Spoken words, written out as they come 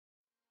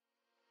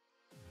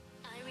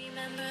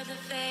remember the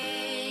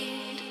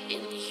fade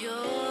in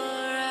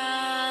your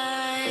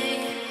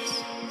eyes.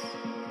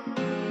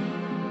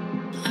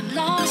 I'm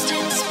lost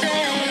in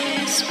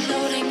space,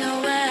 floating away.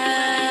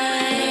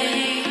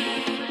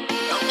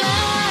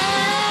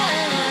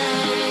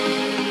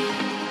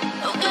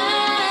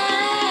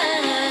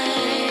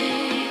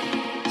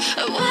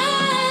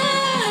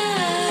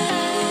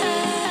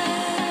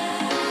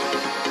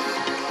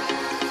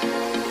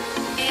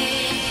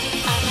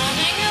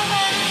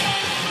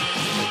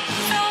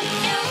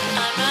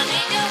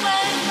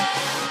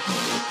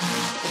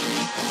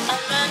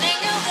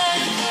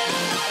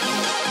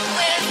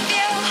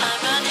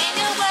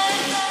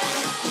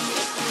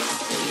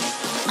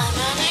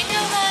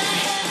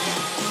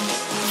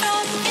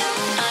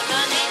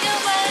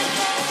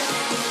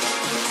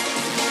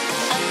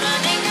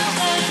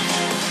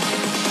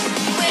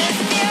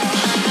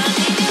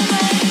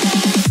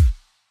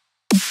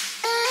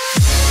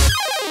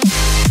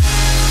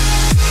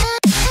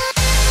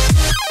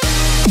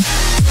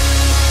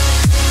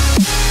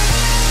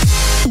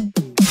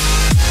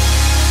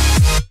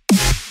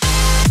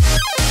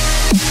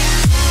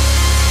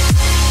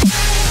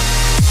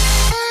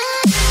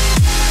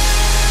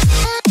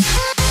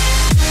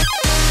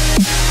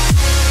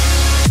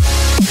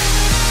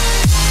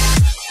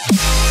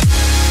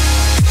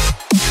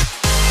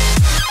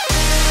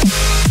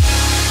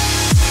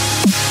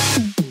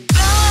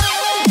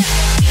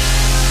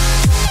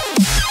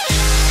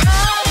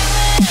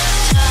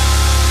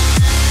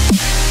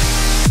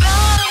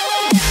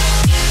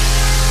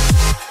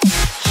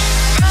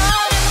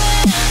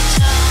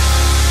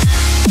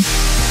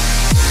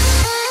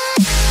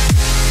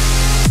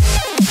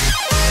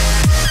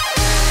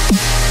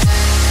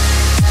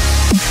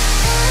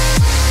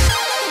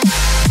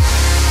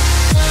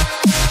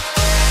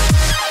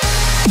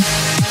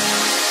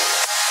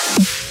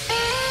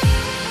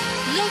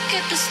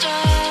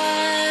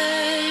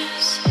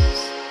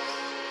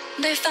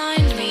 They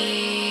find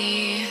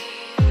me,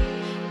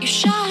 you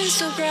shine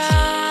so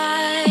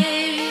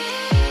bright,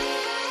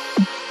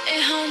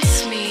 it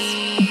haunts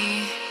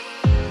me,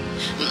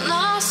 I'm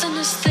lost in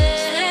this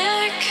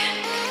thick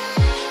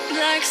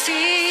black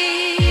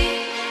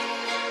sea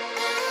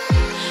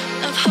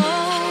of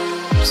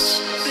hopes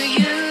for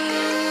you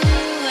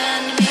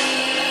and me.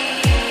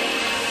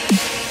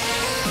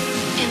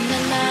 In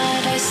the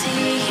night I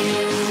see you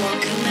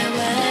walking my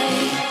way,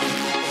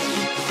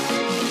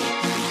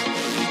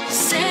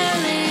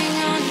 sailing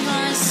on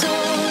my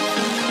soul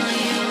for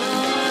your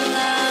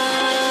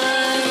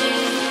light.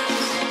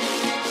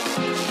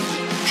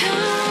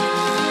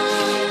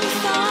 Come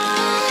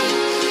find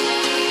me,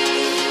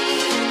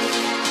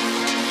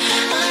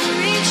 I'm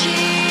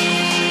reaching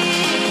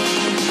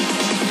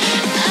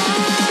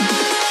out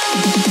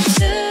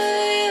to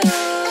you.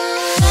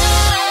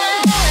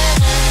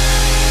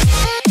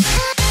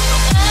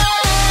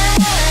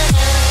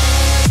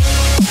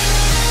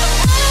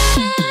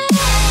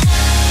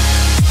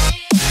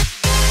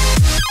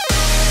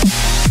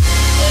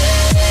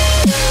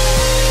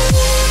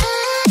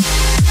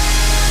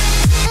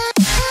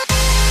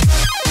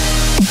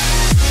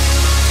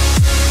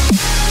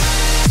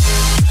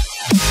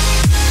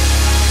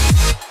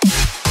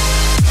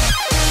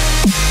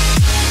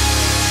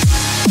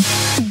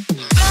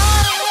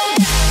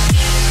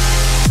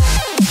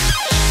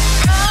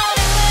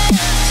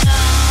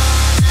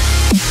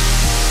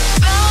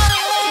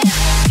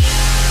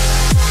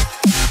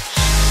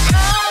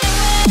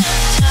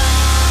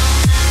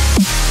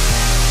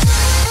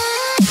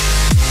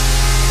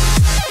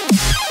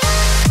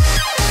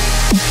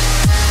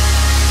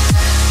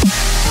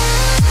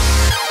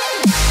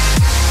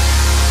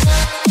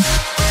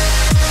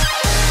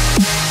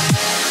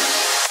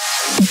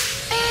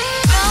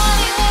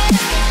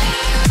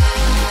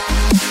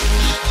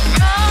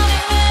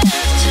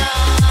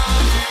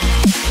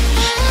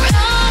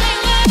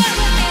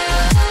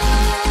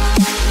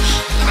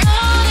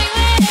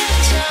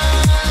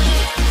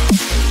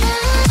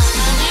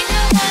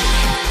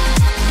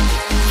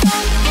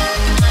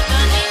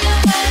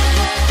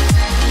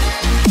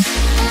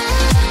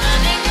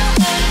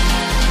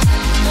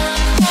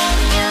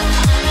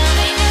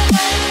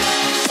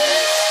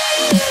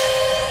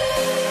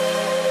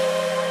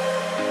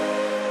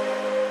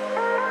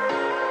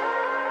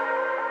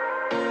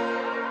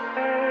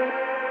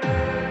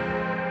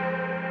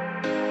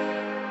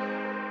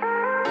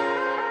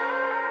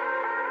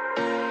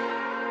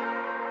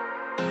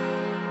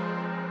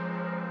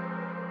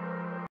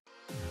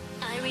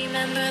 I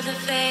remember the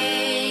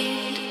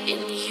fade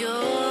in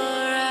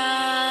your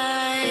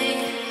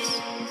eyes.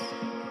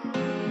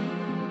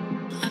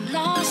 I'm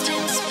lost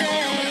in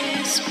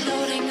space,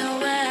 floating away.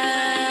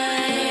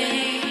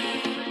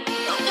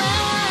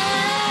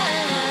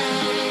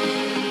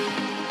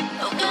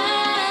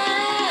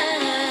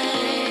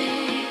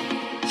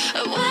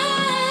 Away.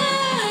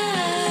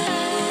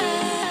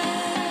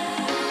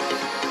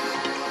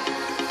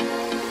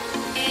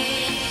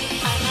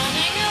 I'm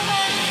running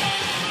away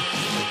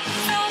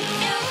from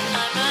you.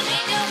 I'm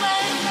running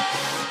away.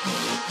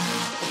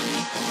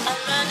 I'm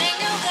running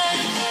away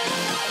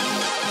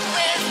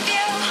with you.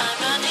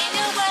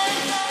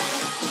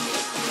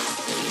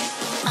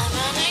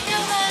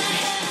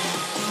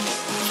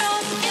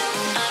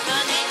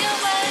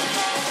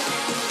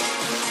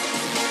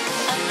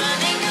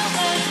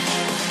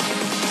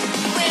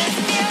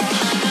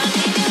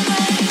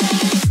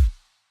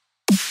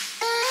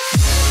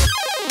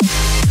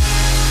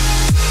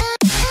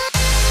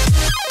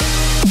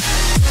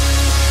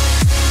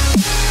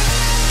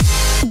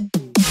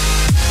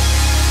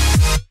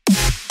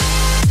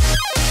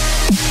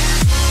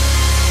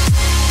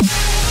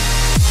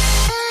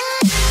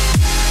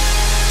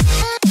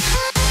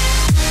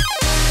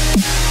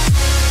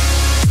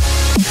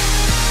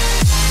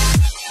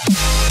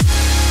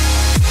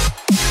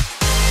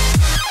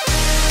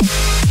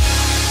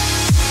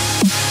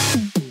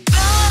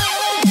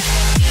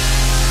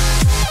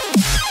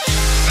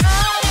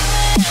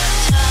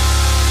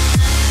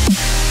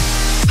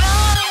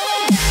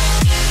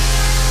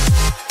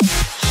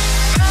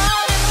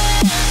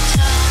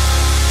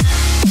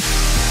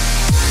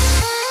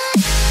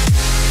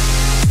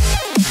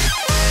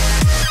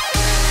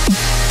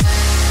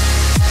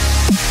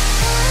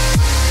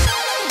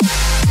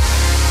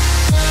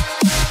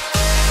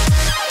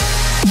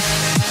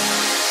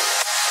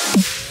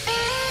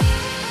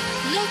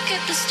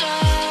 at the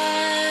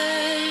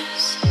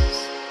stars,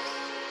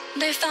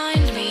 they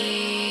find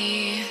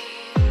me.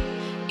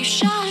 You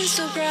shine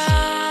so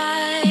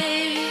bright,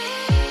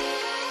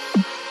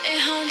 it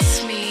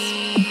haunts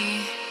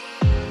me.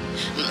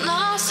 I'm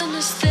lost in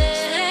this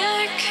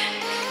thick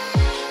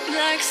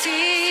black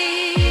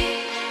sea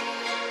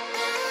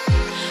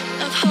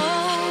of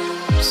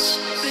hopes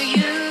for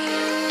you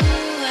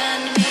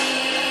and me.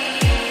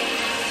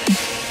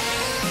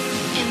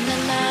 In the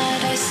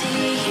night I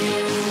see you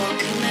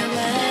walking my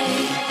way,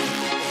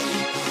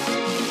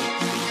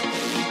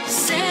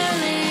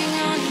 sailing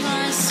on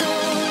my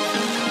soul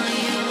for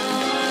your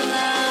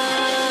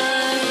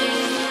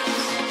light.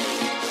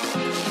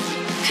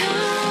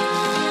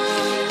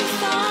 Come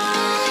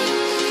find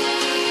me,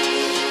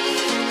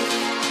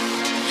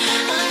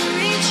 I'm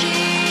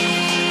reaching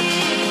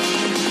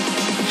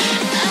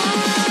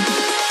out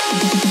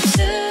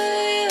to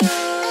you.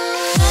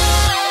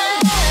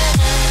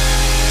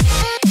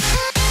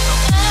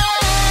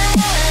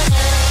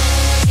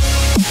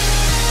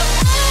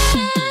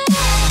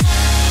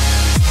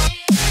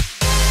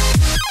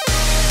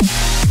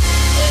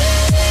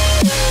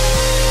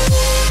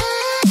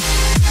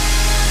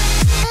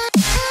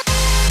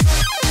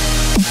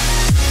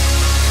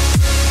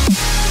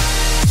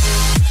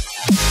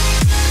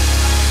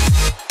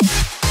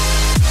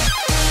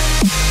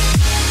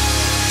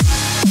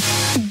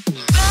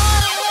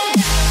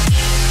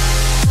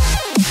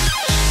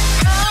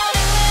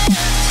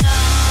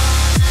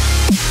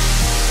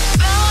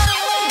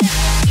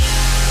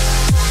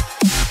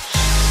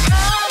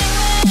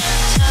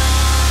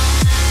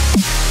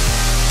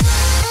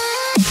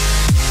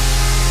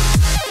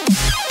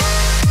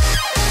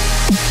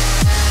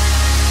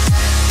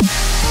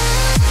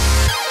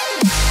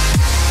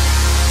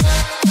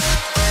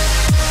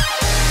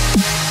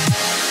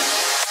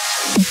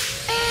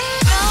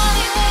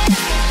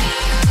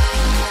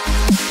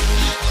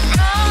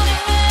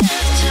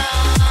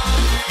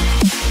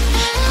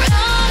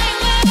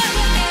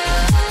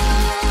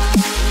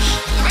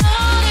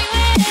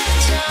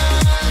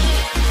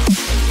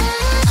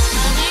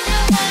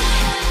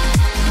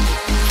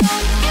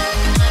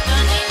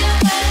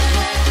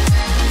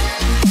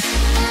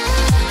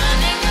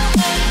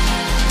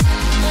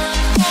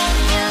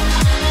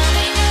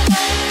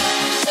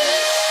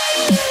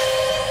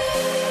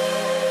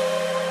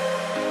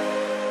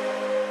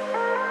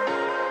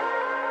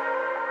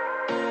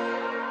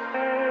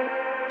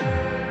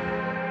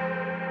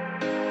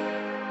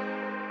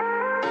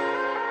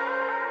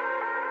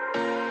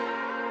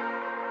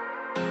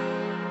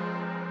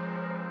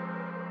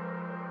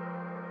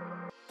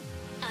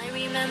 I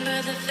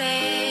remember the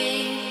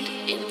fade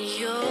in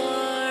your